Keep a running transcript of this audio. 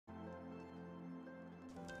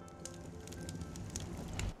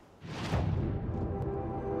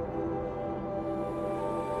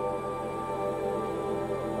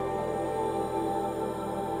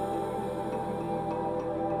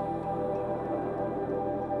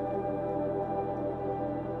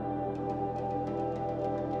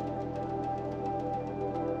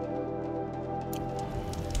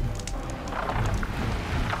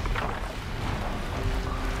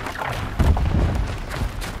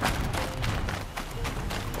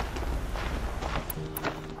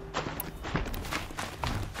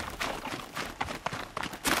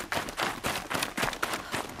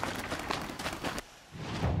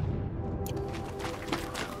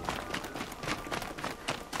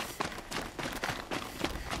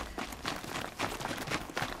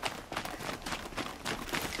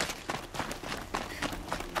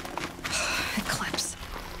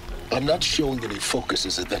I'm not showing any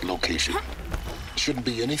focuses at that location. Shouldn't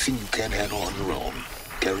be anything you can't handle on your own.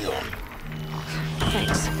 Carry on.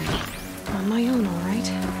 Thanks. On my own, all right.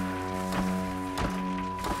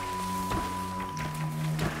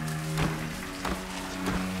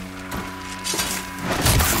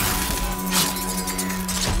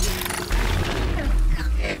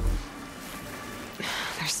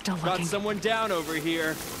 They're still looking. Got someone down over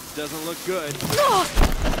here. Doesn't look good.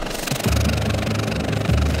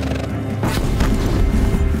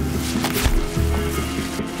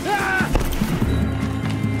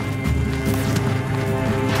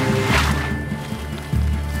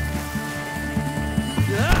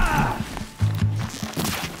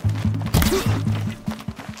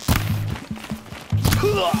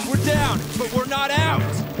 We're down, but we're not out!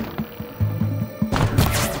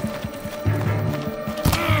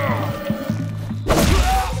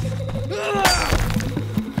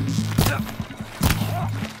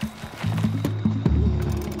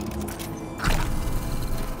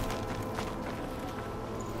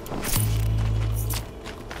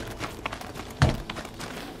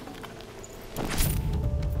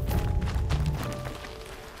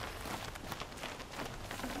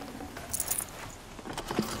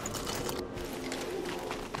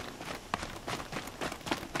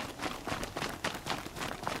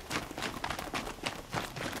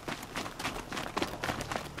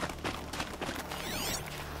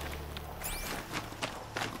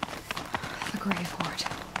 Grave Hoard.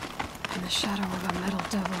 In the shadow of a metal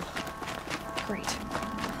devil. Great.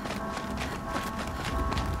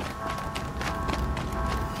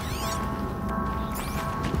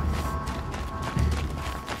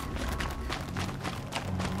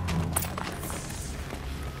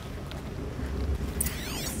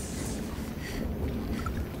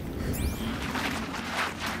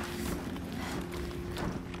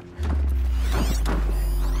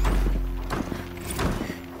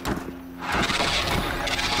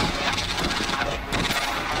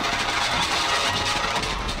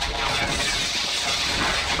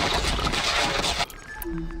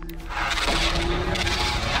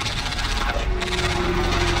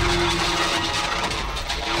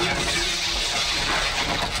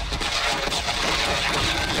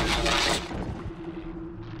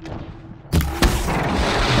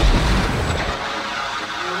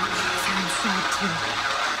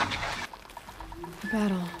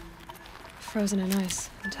 Battle. Frozen in ice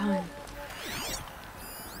and time.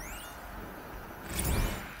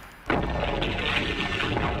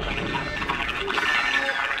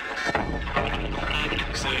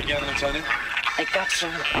 Say it again, Lieutenant. I got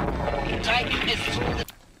some. Titan is through the...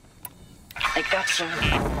 I got some.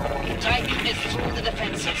 Titan is through the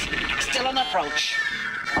defenses. Still on approach.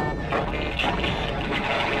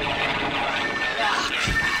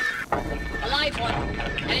 A live one.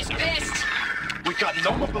 And he's pissed. We got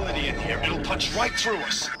no mobility in here. It'll punch right through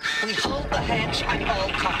us. We hold the hedge at all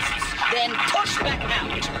costs. Then push back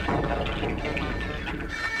out.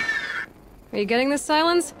 Are you getting this,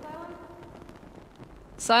 Silence?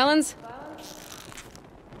 Silence?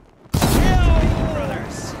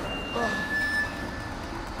 Brothers!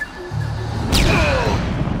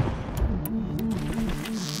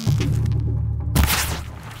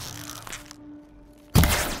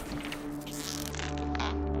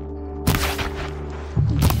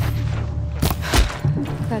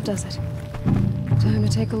 That does it. Time to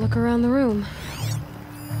take a look around the room.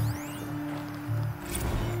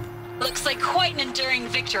 Looks like quite an enduring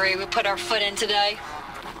victory we put our foot in today.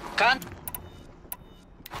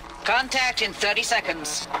 Contact in 30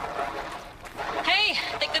 seconds. Hey,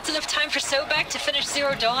 think that's enough time for Sobek to finish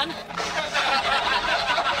Zero Dawn?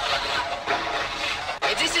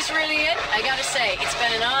 If this is really it, I gotta say, it's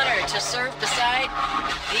been an honor to serve beside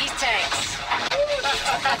these tanks.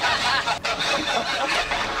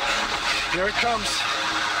 Here it comes.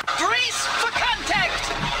 Brace for contact!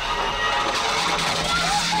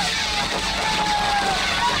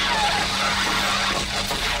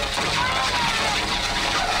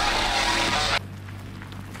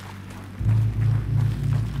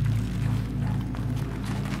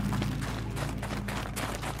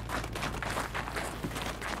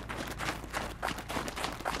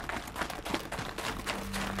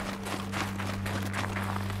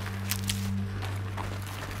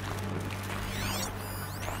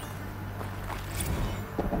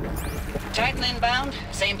 Titan inbound,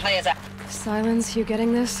 same play as that. Silence, you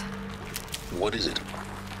getting this? What is it?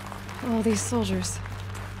 All these soldiers.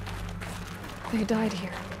 They died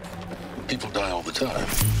here. People die all the time.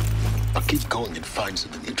 I'll keep going and find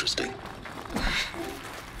something interesting.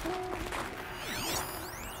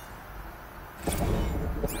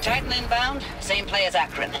 Titan inbound, same play as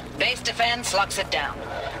Akron. Base defense locks it down.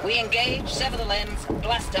 We engage, sever the limbs,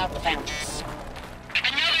 blast out the fountains.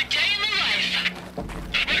 Another day in the life.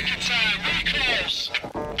 Record time, really close.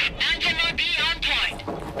 Anti-MRB on point.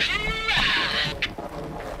 Hoorah!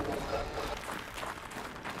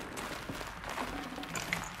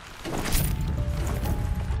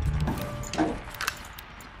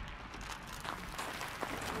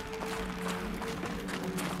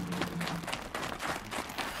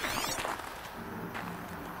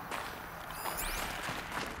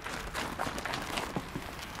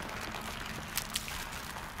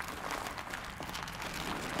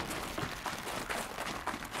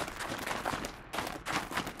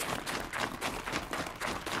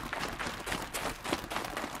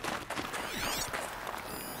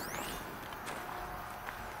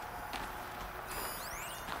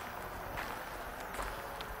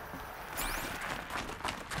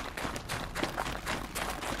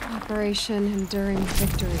 Operation Enduring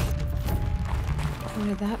Victory. What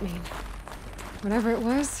did that mean? Whatever it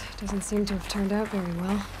was, doesn't seem to have turned out very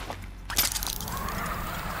well.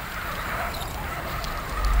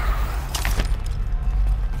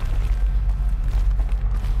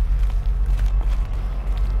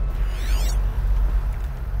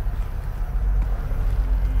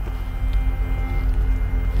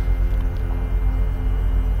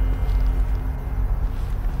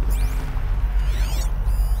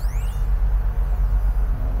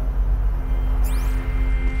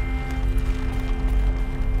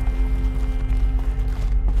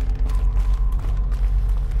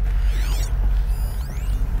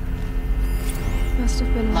 Must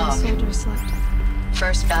have been when the soldiers slept.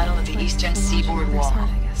 First battle of the Eastern Seaboard Wall.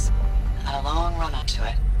 I guess. Had a long run up to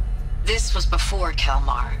it. This was before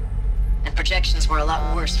Kalmar, and projections were a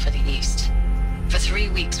lot worse for the East. For 3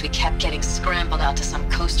 weeks, we kept getting scrambled out to some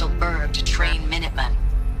coastal burg to train Minutemen.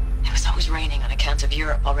 It was always raining on account of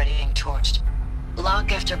Europe already being torched.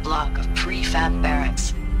 Block after block of prefab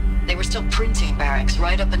barracks. They were still printing barracks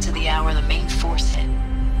right up until the hour the main force hit.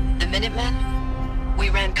 The Minutemen? We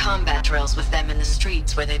ran combat drills with them in the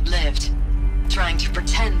streets where they'd lived, trying to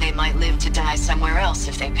pretend they might live to die somewhere else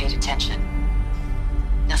if they paid attention.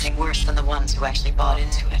 Nothing worse than the ones who actually bought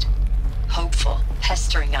into it. Hopeful,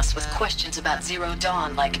 pestering us with questions about Zero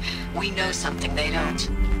Dawn like we know something they don't.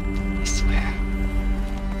 I swear,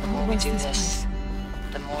 the more we do this,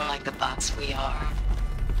 the more like the bots we are.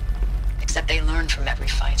 Except they learn from every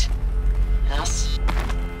fight. And us?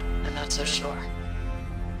 I'm not so sure.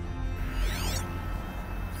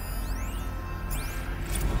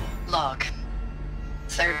 Log.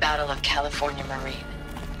 Third Battle of California Marine.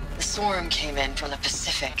 The swarm came in from the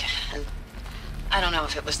Pacific, and I don't know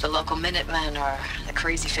if it was the local Minutemen or the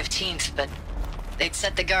crazy 15th, but they'd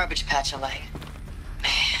set the garbage patch alight.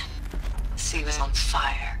 Man, the sea was on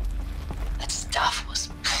fire. That stuff was...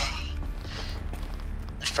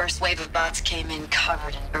 The first wave of bots came in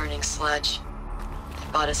covered in burning sludge.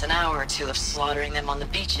 It bought us an hour or two of slaughtering them on the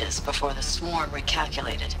beaches before the swarm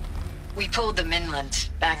recalculated. We pulled them inland,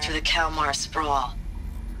 back through the Kalmar sprawl.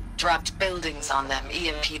 Dropped buildings on them,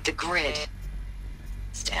 EMP'd the grid.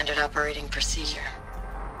 Standard operating procedure.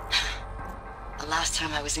 The last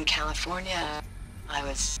time I was in California, I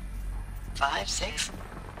was 5, 6?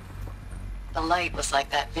 The light was like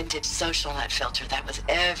that vintage social net filter that was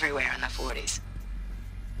everywhere in the 40s.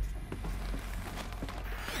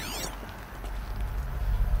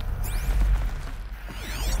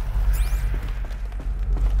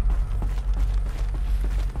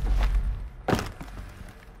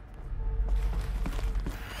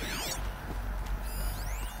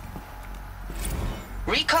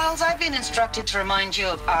 Recalls, I've been instructed to remind you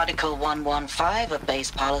of Article 115 of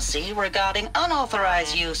base policy regarding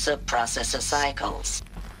unauthorized use of processor cycles.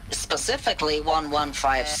 Specifically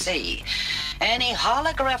 115C. Any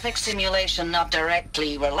holographic simulation not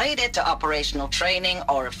directly related to operational training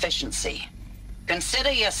or efficiency.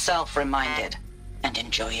 Consider yourself reminded and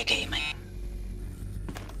enjoy your gaming.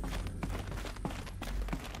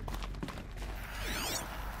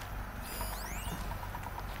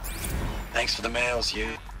 Thanks for the mails, you.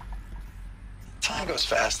 Time goes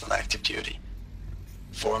fast on active duty.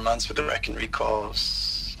 4 months with the Reckon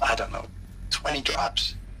recalls, I don't know, 20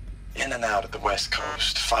 drops. In and out of the West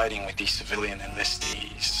Coast, fighting with these civilian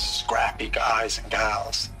enlistees, scrappy guys and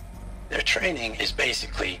gals. Their training is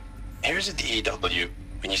basically, here's a DEW,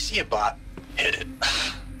 when you see a bot, hit it.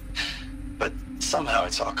 But somehow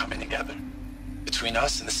it's all coming together. Between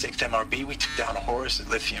us and the 6th MRB, we took down a horse at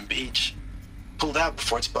Lithium Beach. Pulled out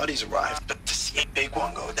before its buddies arrived, but to see a big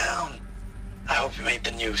one go down. I hope you made the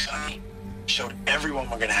news, honey. Showed everyone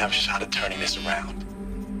we're gonna have a shot at turning this around.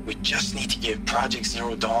 We just need to give Project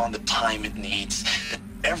Zero Dawn the time it needs, then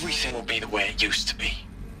everything will be the way it used to be.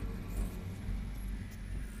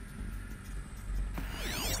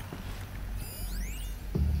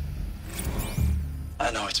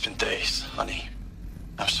 I know it's been days, honey.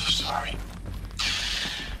 I'm so sorry.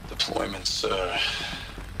 Deployments are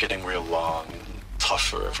getting real long and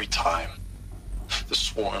tougher every time. The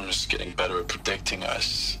swarm's getting better at predicting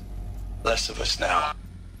us. Less of us now.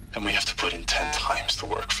 And we have to put in 10 times the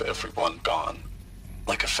work for everyone gone.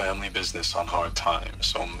 Like a family business on hard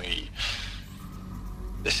times, only...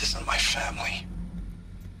 this isn't my family.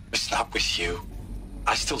 It's not with you.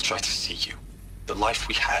 I still try to see you. The life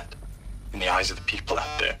we had. In the eyes of the people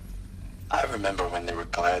out there. I remember when they were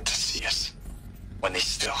glad to see us. When they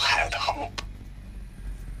still had hope.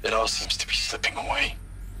 It all seems to be slipping away.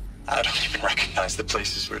 I don't even recognize the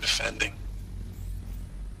places we're defending.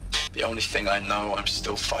 The only thing I know I'm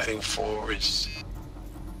still fighting for is...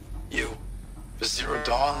 you. For Zero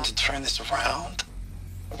Dawn to turn this around.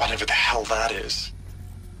 Or whatever the hell that is.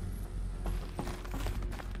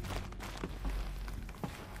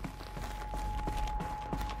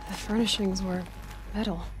 The furnishings were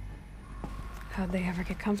metal. How'd they ever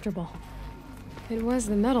get comfortable? It was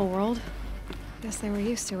the metal world. Guess they were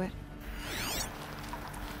used to it.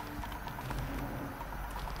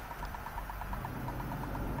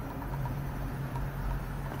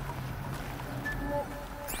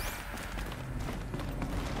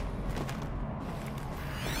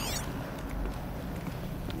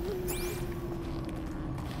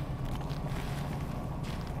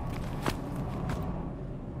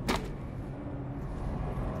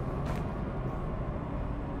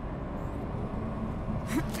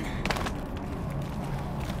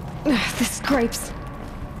 The scrapes.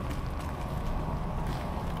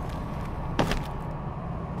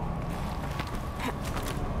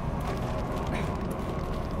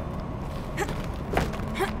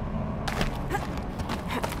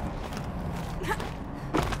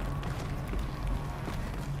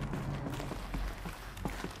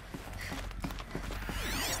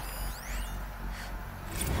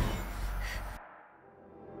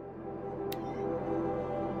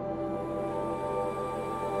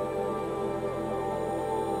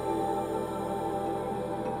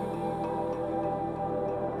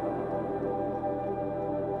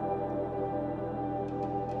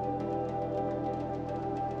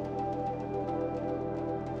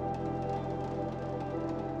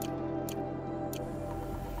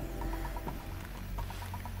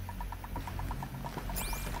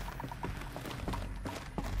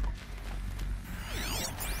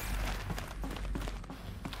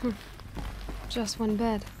 Just one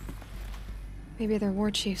bed. Maybe their war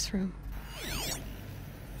chief's room.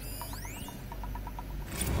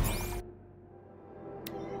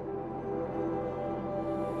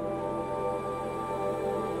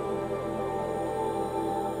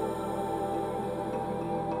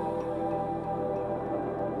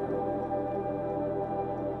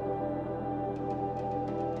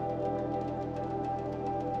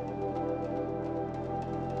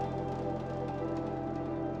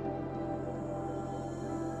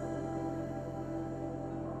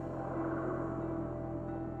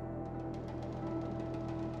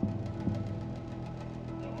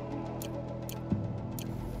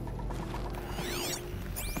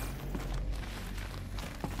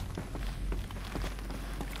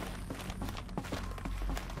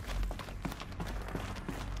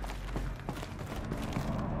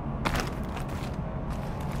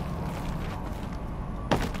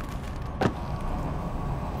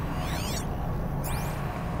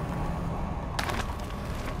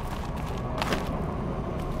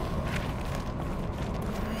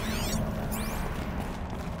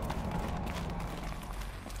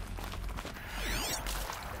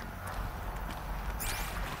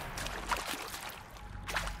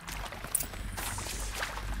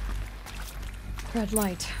 Red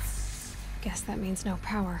light. Guess that means no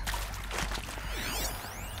power.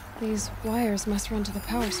 These wires must run to the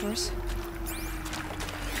power source.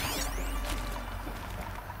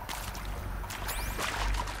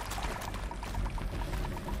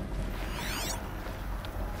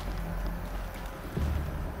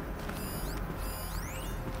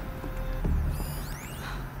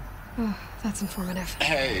 Oh, that's informative.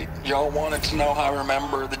 Hey, y'all wanted to know how I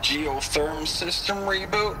remember the geotherm system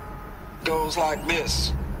reboot? Goes like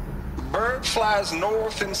this. Bird flies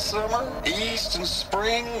north in summer, east in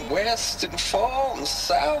spring, west in fall, and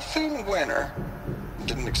south in winter.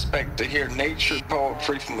 Didn't expect to hear nature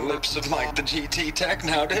poetry from the lips of Mike the GT Tech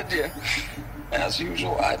now, did you? As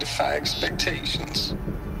usual, I defy expectations.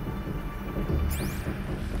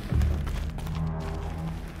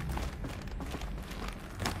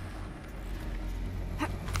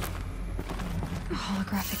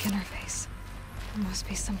 Holographic interface. There must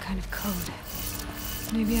be some kind of code.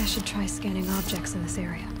 Maybe I should try scanning objects in this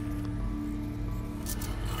area.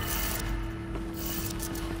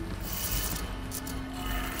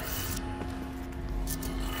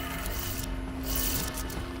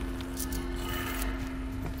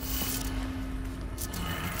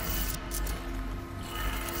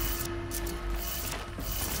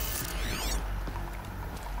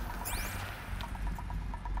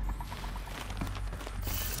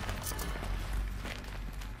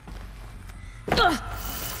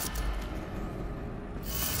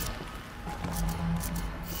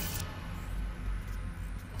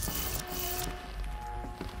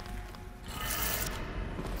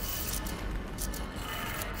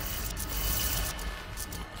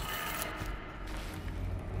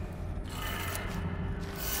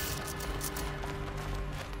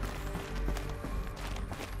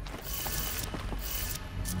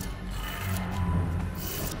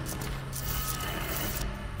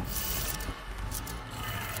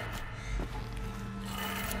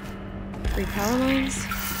 Three power lines,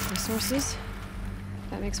 resources.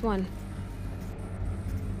 That makes one.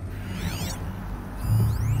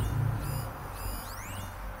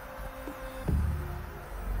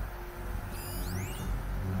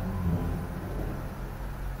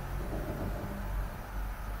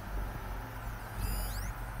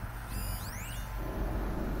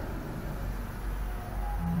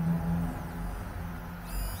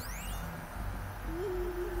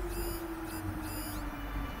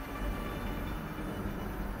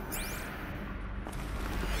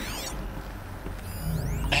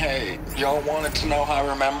 Hey, y'all wanted to know how I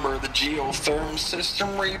remember the geotherm system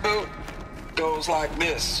reboot? Goes like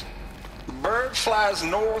this. Bird flies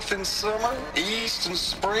north in summer, east in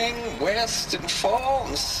spring, west in fall,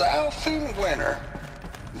 and south in winter.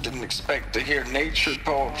 Didn't expect to hear nature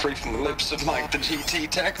poetry from the lips of Mike the GT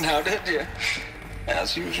Tech now, did you?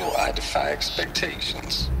 As usual, I defy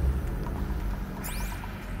expectations.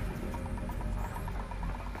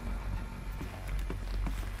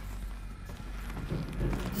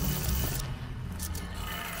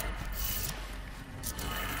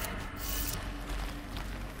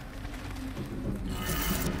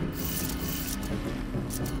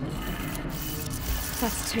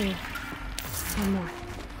 That's two. One more.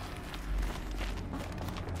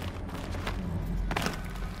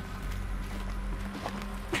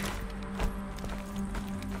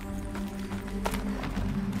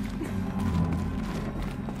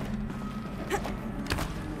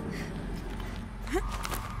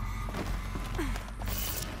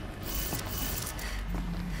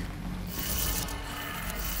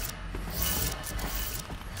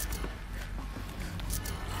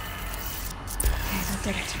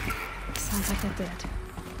 Did it. Sounds like that did it.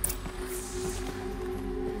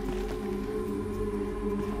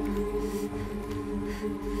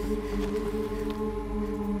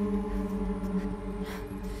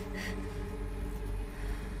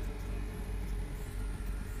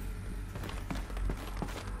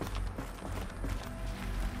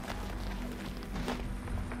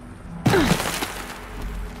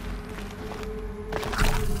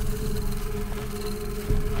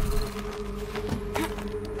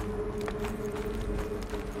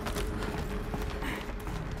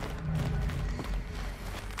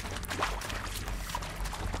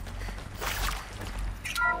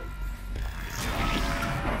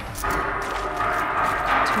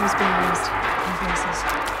 Tools being used. In places.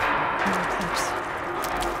 More clips.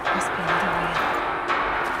 Must be another way in.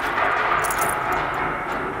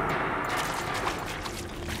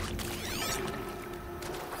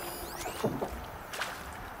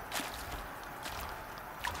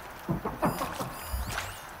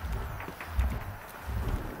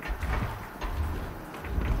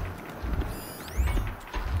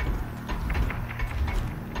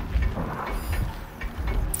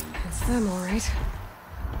 It's them, all right.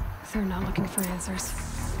 They're not looking for answers,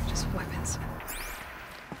 just weapons.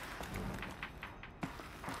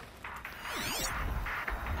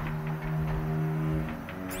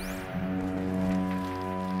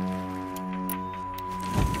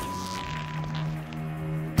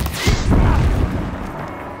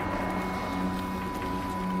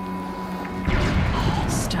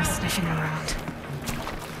 Still sniffing around.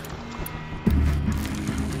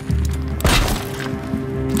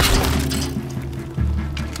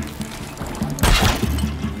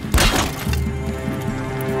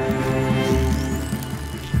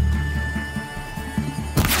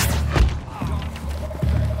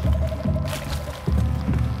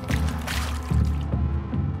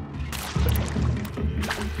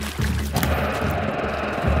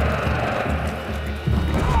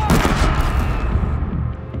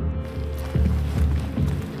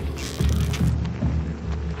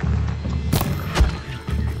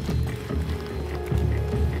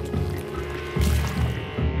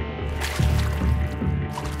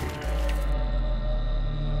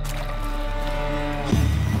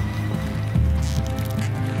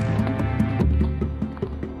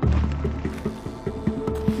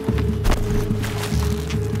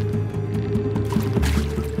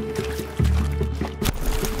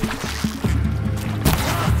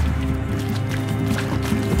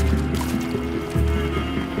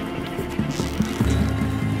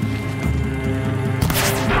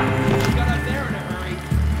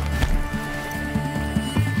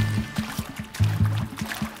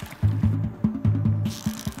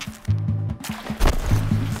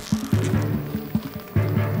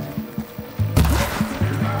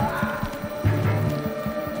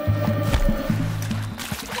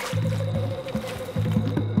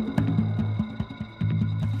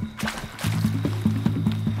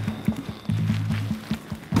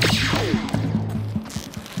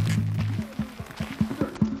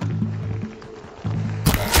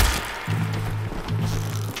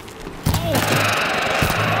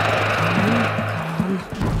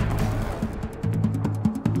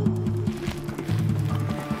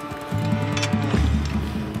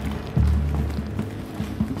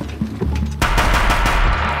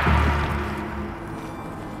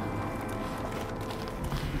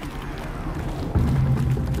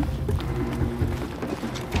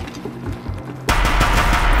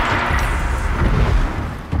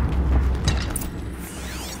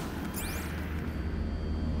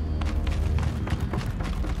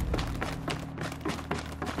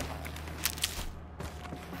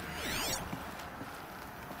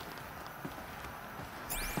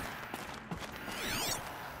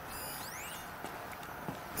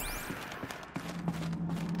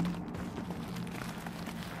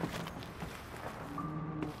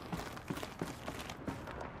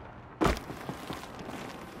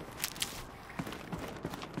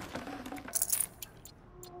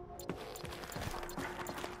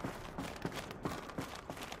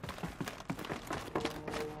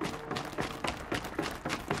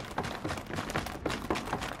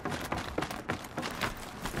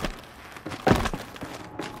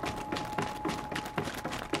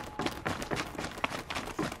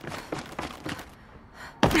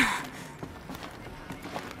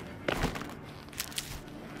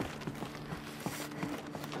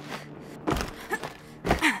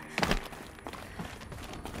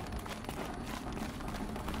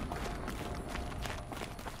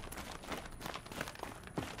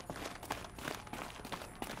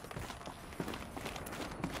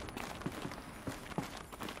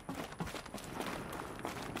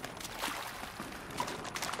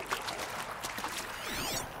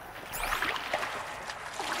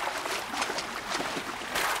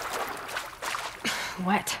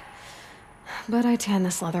 wet. But I tan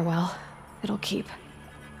this leather well. It'll keep.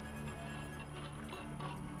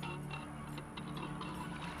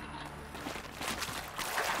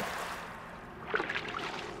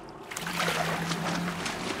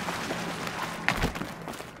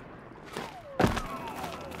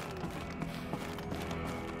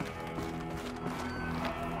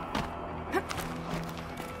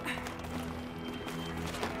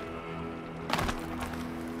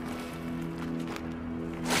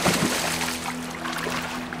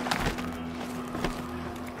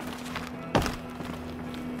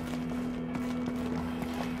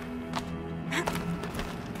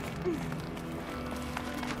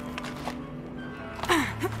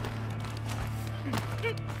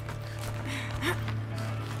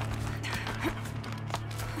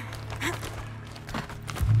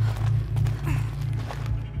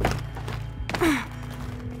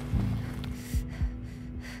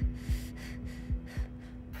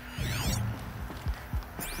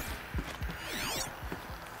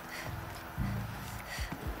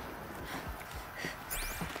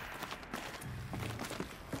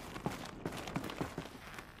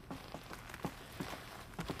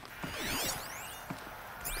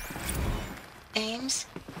 Ames,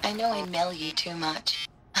 I know I mail you too much.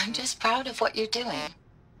 I'm just proud of what you're doing.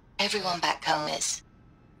 Everyone back home is.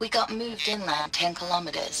 We got moved inland 10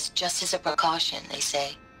 kilometers, just as a precaution, they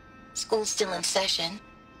say. School's still in session,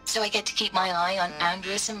 so I get to keep my eye on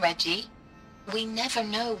Andres and Reggie. We never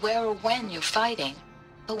know where or when you're fighting,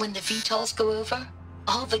 but when the VTOLs go over,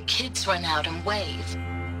 all the kids run out and wave.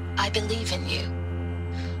 I believe in you.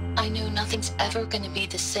 I know nothing's ever gonna be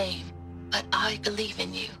the same, but I believe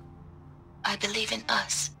in you. I believe in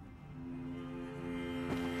us.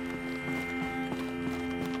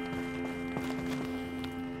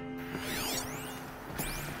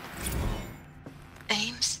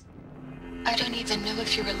 Ames, I don't even know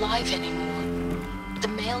if you're alive anymore. The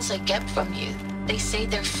mails I get from you, they say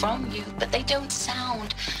they're from you, but they don't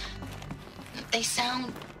sound... They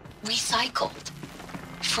sound recycled.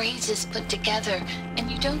 Phrases put together, and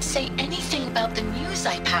you don't say anything about the news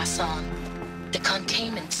I pass on. The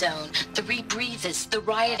containment zone, the rebreathers, the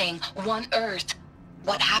rioting, One Earth.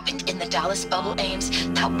 What happened in the Dallas bubble, Ames,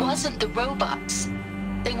 that wasn't the robots.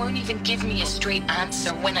 They won't even give me a straight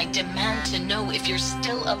answer when I demand to know if you're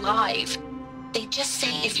still alive. They just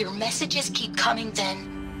say if your messages keep coming,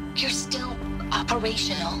 then you're still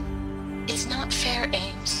operational. It's not fair,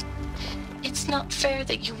 Ames. It's not fair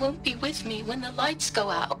that you won't be with me when the lights go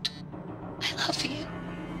out. I love you.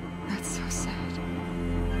 That's so sad.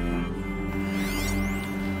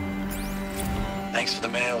 Thanks for the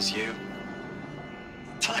mails, you.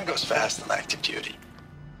 Time goes fast on active duty.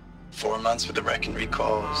 4 months with the wreck and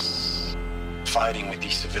recalls, fighting with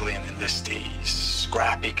these civilian enlistees,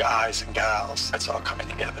 scrappy guys and gals. That's all coming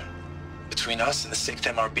together. Between us and the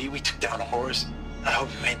 6th MRB, we took down a horse. I hope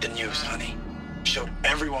it made the news, honey. Showed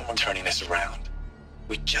everyone we're turning this around.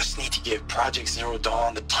 We just need to give Project Zero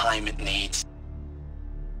Dawn the time it needs.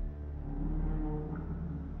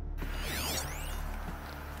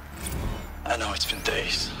 I know it's been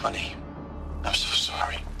days, honey. I'm so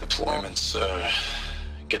sorry. Deployments,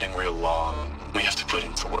 getting real long. We have to put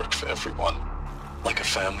into work for everyone. Like a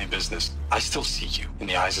family business. I still see you in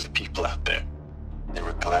the eyes of the people out there. They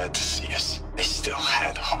were glad to see us. They still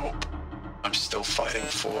had hope. I'm still fighting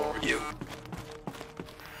for you.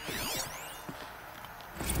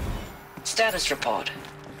 Status report.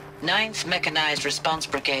 9th Mechanized Response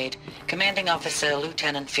Brigade, Commanding Officer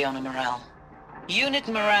Lieutenant Fiona Morrell. Unit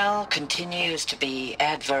morale continues to be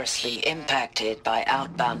adversely impacted by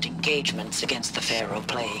outbound engagements against the Pharaoh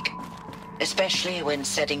Plague, especially when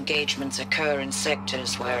said engagements occur in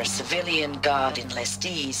sectors where civilian Guard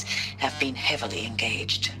enlistees have been heavily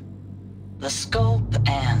engaged. The scope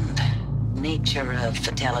and nature of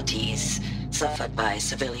fatalities suffered by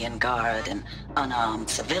civilian Guard and unarmed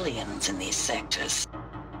civilians in these sectors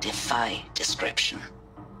defy description.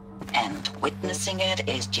 And witnessing it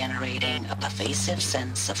is generating a pervasive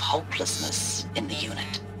sense of hopelessness in the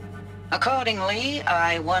unit. Accordingly,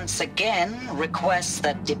 I once again request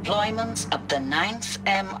that deployments of the 9th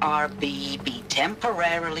MRB be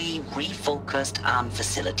temporarily refocused on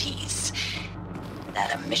facilities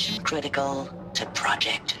that are mission critical to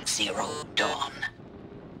Project Zero Dawn.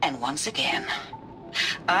 And once again,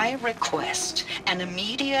 I request an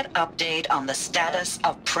immediate update on the status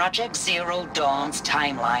of Project Zero Dawn's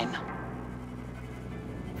timeline.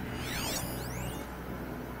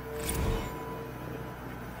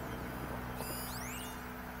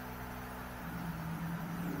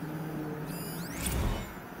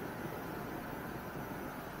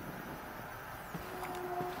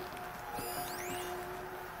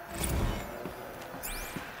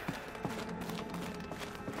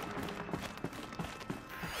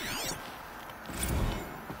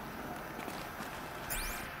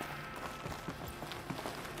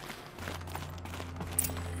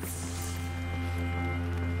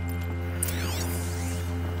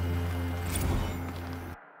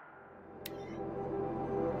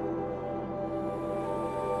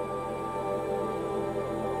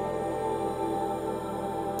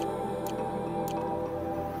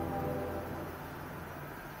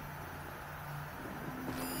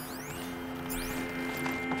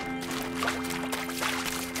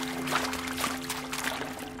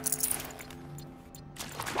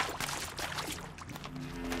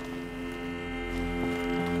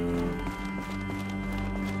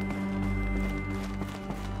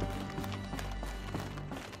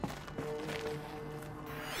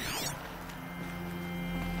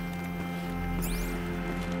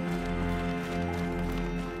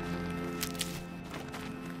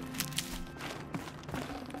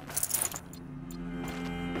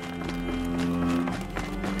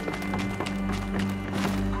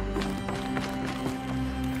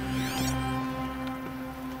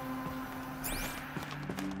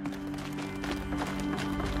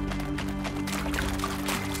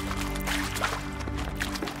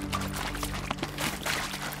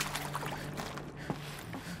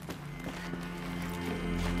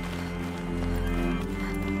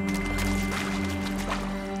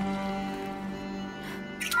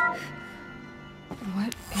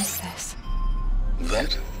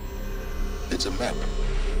 It's a map.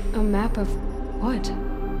 A map of what?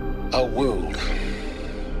 Our world.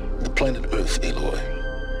 The planet Earth, Aloy.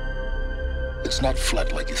 It's not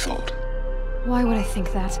flat like you thought. Why would I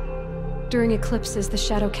think that? During eclipses, the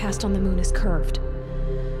shadow cast on the moon is curved.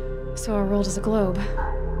 So our world is a globe.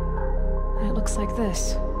 And it looks like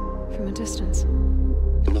this, from a distance.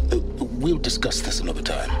 We'll discuss this another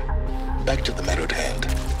time. Back to the matter at hand.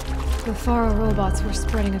 The Faro robots were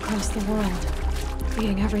spreading across the world,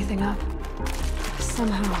 eating everything up.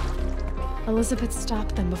 Somehow, Elizabeth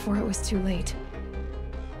stopped them before it was too late.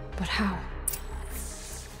 But how?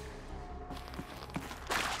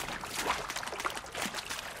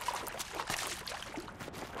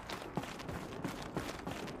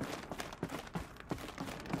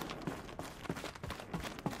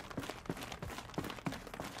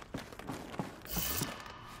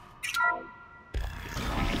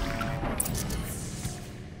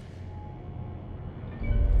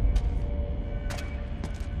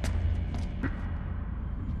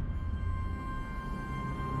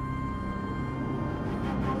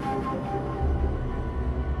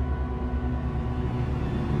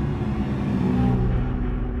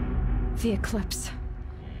 The eclipse.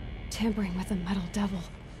 Tampering with the metal devil.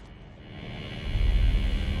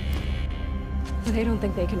 They don't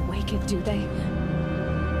think they can wake it, do they?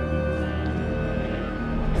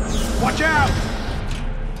 Watch out!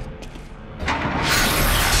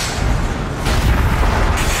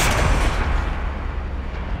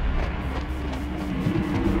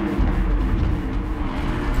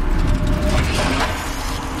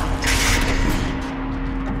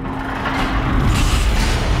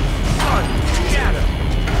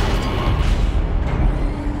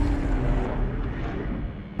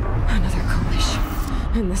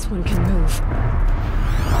 And this one can move.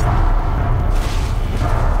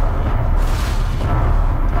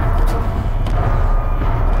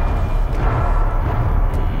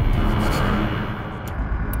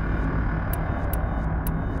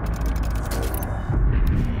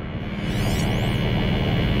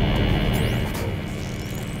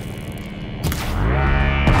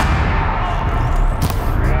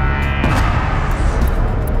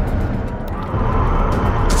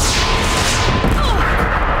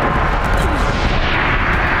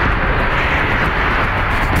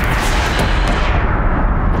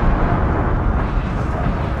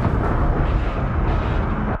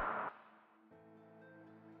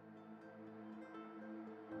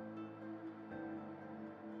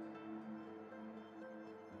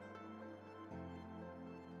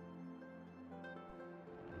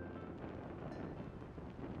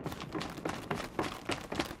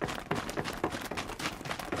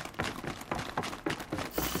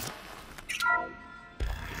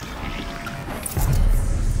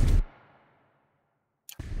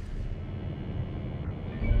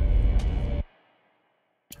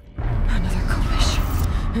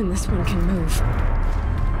 And this one can move.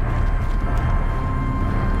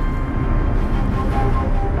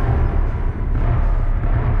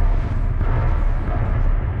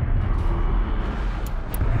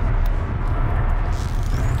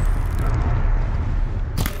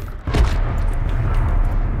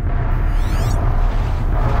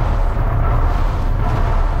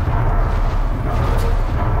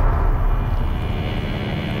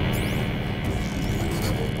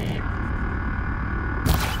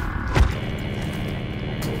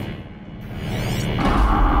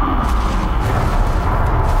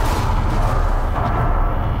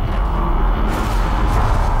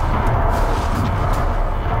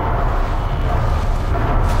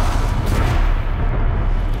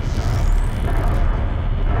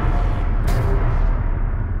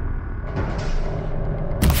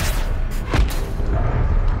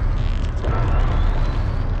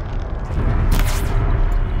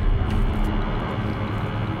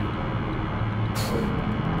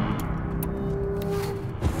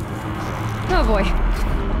 Oh boy.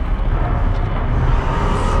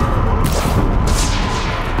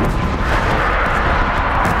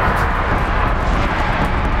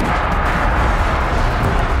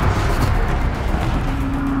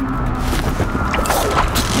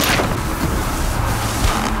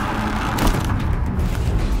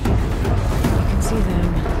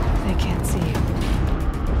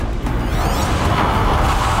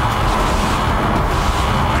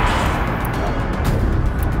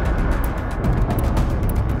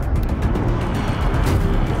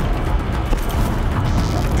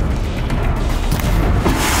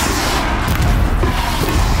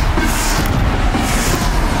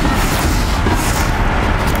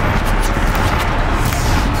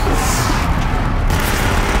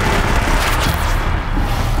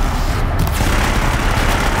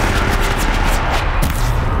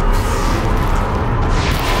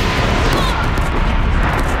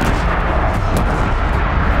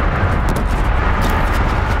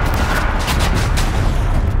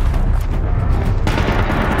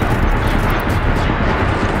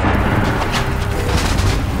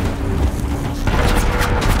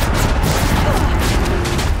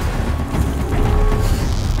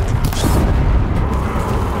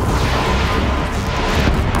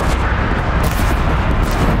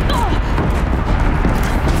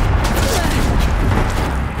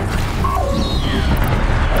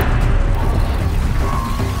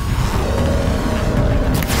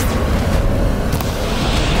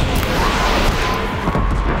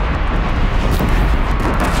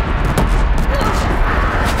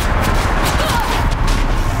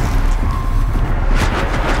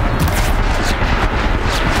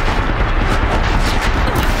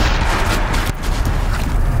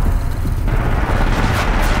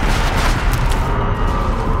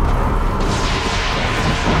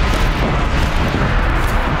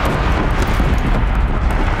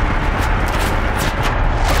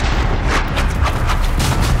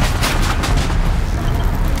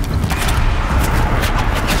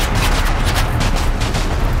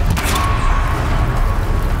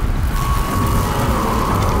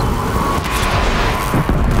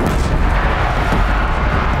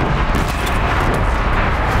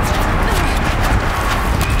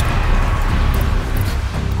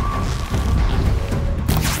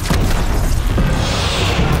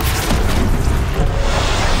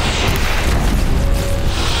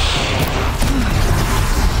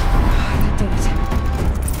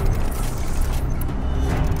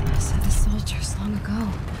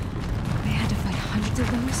 of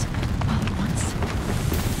those all at once.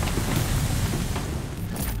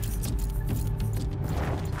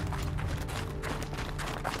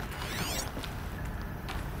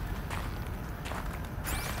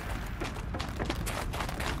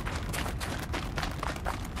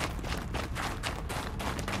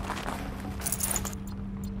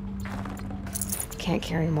 Can't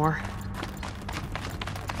carry more.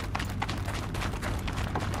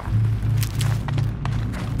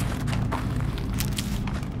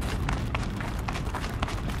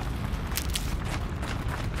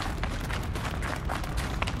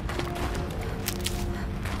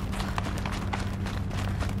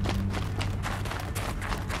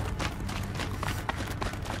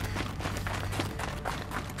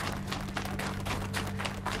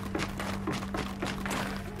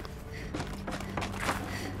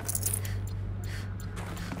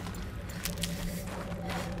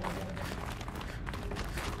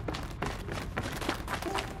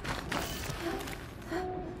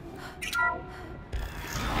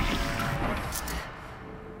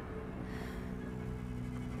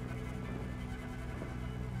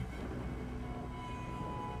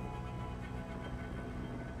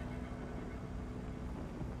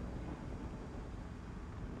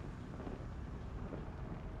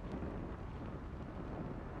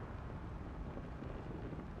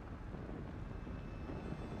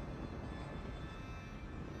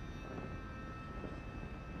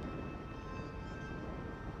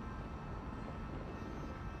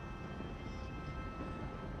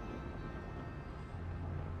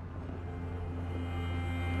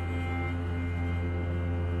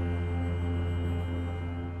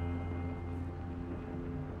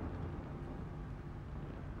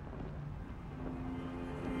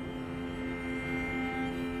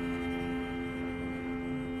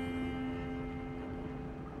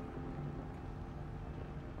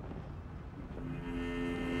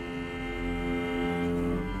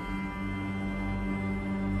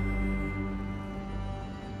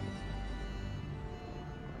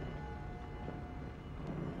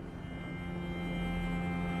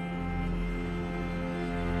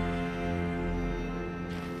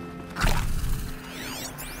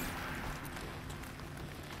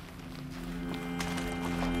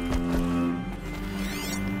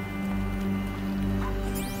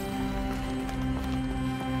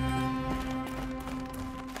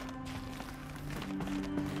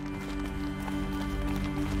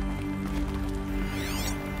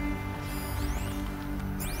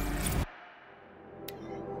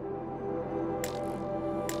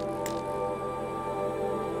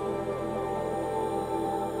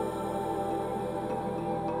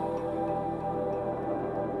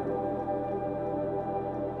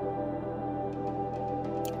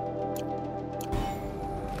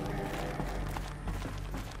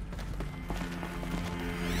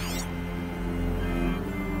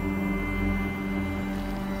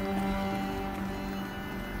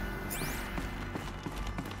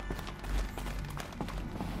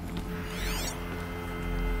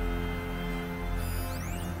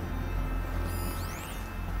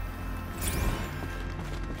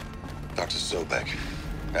 Dr. Sobek,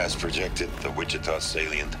 as projected, the Wichita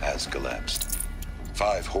salient has collapsed.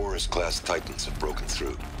 5 Horus-class Titans have broken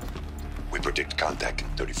through. We predict contact in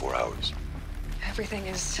 34 hours. Everything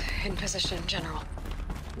is in position, General.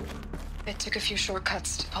 It took a few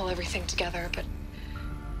shortcuts to pull everything together, but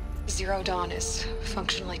Zero Dawn is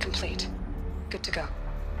functionally complete. Good to go.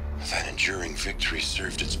 That enduring victory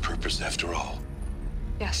served its purpose after all.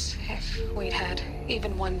 Yes, if we'd had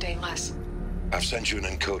even one day less. I've sent you an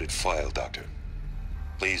encoded file, Doctor.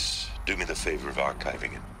 Please do me the favor of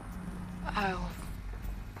archiving it. I'll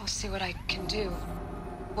see what I can do.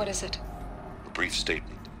 What is it? A brief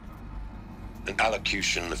statement. An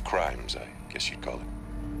allocution of crimes, I guess you'd call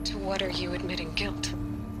it. To what are you admitting guilt?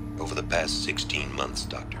 Over the past 16 months,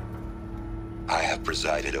 Doctor, I have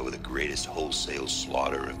presided over the greatest wholesale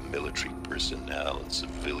slaughter of military personnel and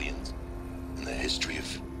civilians in the history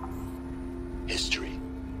of history.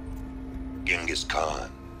 Genghis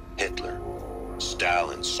Khan, Hitler,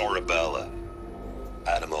 Stalin, Sorabella.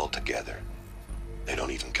 Add them all together. They don't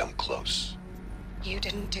even come close. You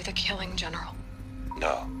didn't do the killing, General.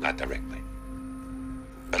 No, not directly.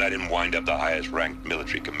 But I didn't wind up the highest-ranked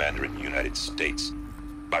military commander in the United States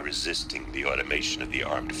by resisting the automation of the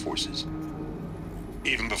armed forces.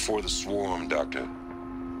 Even before the swarm, Doctor,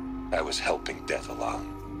 I was helping death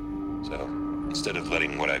along. So, instead of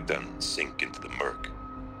letting what I've done sink into the murk,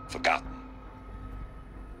 forgotten,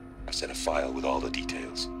 I sent a file with all the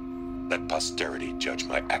details. Let posterity judge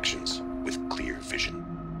my actions with clear vision.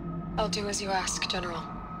 I'll do as you ask, General.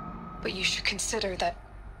 But you should consider that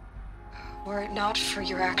Were it not for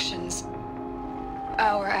your actions,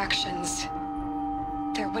 our actions,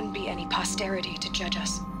 there wouldn't be any posterity to judge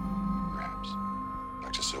us. Perhaps.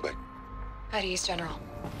 Dr. Sobek, At ease, General.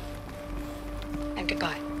 And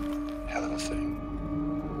goodbye. hell of a thing.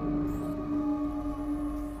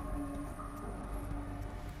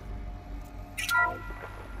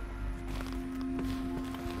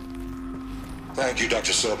 Thank you,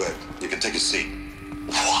 Dr. Sobek. You can take a seat.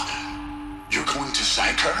 What? You're going to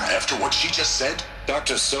thank her after what she just said?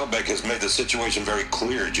 Dr. Sobek has made the situation very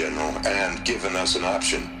clear, General, and given us an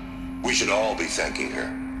option. We should all be thanking her.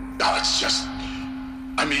 No, it's just...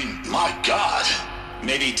 I mean, my God.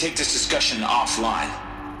 Maybe take this discussion offline.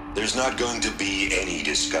 There's not going to be any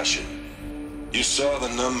discussion. You saw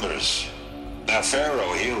the numbers. Now,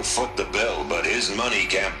 Pharaoh, he'll foot the bill, but his money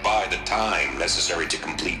can't buy the time necessary to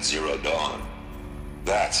complete Zero Dawn.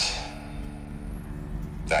 That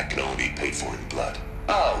can only be paid for in blood.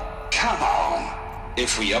 Oh, come on.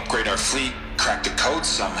 If we upgrade our fleet, crack the code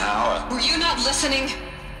somehow... Were you not listening?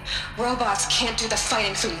 Robots can't do the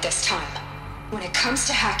fighting for you this time. When it comes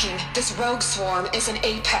to hacking, this rogue swarm is an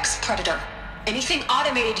apex predator. Anything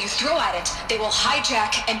automated you throw at it, they will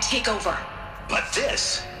hijack and take over. But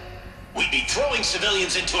this... We'd be throwing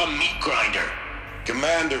civilians into a meat grinder.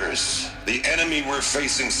 Commanders, the enemy we're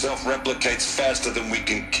facing self-replicates faster than we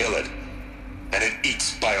can kill it. And it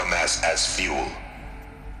eats biomass as fuel.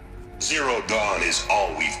 Zero Dawn is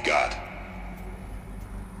all we've got.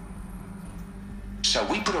 So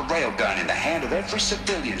we put a railgun in the hand of every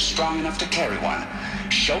civilian strong enough to carry one,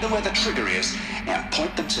 show them where the trigger is, and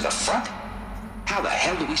point them to the front? How the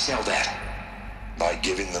hell do we sell that? By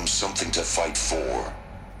giving them something to fight for.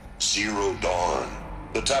 Zero Dawn.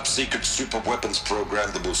 The top-secret superweapons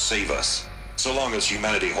program that will save us. So long as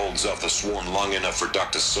humanity holds off the swarm long enough for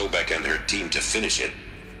Dr. Sobek and her team to finish it.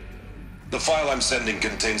 The file I'm sending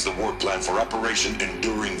contains the war plan for Operation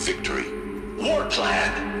Enduring Victory. War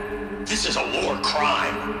plan? This is a war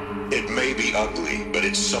crime. It may be ugly, but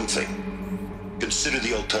it's something. Consider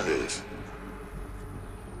the alternative.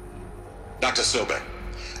 Dr. Sobek,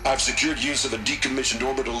 I've secured use of a decommissioned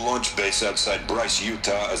orbital launch base outside Bryce,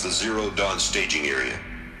 Utah as the Zero Dawn staging area.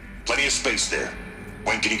 Plenty of space there.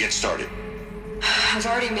 When can you get started? I've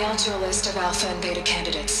already mailed you a list of Alpha and Beta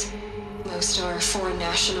candidates. Most are foreign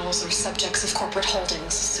nationals or subjects of corporate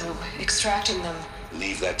holdings, so extracting them...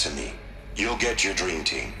 Leave that to me. You'll get your dream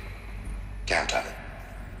team. Count on it.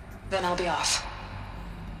 Then I'll be off.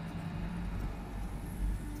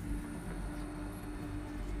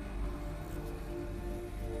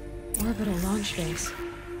 Orbital launch base.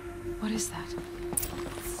 What is that?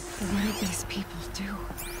 What did these people do?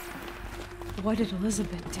 What did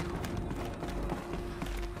Elizabeth do?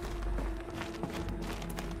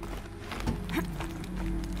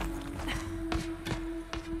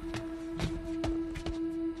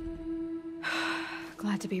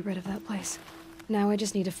 Glad to be rid of that place. Now I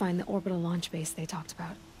just need to find the orbital launch base they talked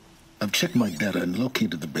about. I've checked my data and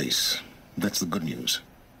located the base. That's the good news.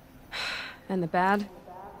 And the bad?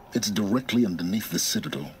 It's directly underneath the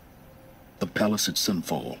Citadel. The palace at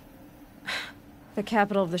Sunfall. The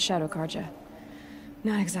capital of the Shadow Carja.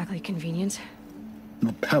 Not exactly convenient.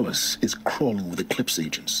 The palace is crawling with Eclipse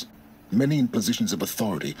agents. Many in positions of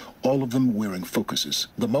authority, all of them wearing focuses.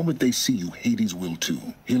 The moment they see you, Hades will too.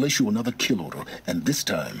 He'll issue another kill order, and this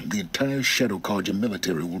time, the entire Shadow Carja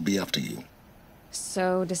military will be after you.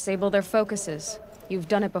 So, disable their focuses. You've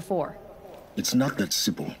done it before. It's not that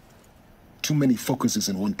simple. Too many focuses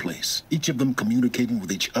in one place, each of them communicating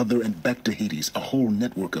with each other and back to Hades, a whole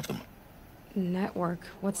network of them. Network?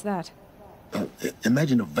 What's that?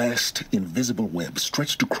 Imagine a vast, invisible web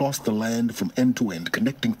stretched across the land from end to end,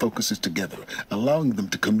 connecting focuses together, allowing them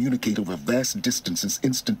to communicate over vast distances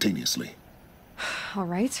instantaneously. All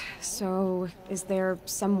right, so is there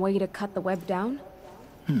some way to cut the web down?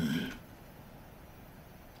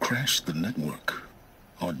 Crash the network.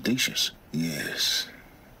 Audacious. Yes,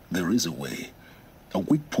 there is a way. A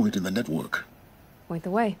weak point in the network. Point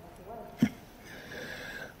the way.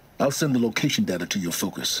 I'll send the location data to your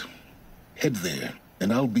focus. Head there,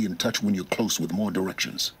 and I'll be in touch when you're close with more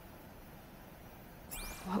directions.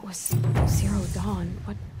 What was Zero Dawn?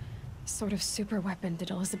 What sort of super weapon did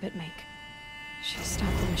Elizabeth make? She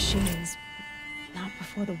stopped the machines, but not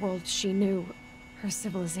before the world she knew, her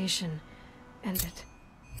civilization, ended.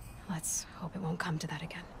 Let's hope it won't come to that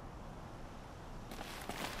again.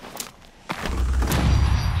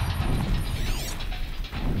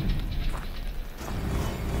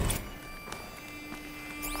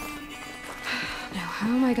 Now, how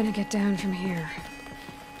am I gonna get down from here?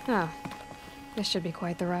 Oh, this should be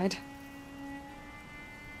quite the ride.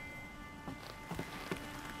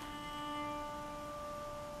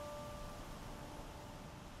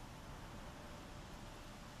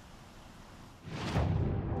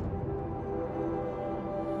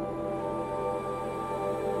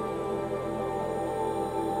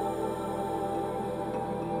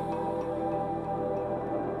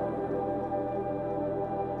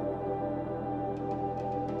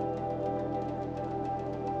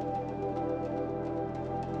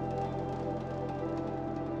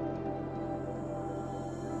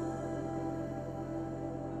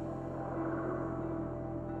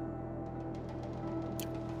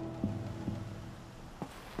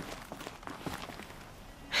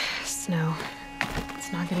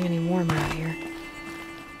 getting any warmer out here.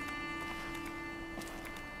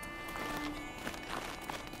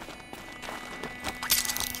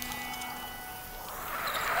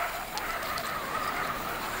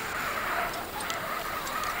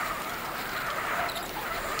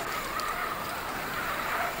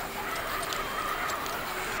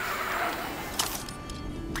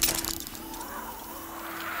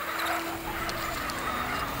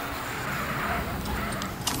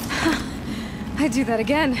 I'd do that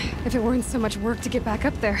again, if it weren't so much work to get back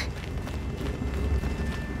up there.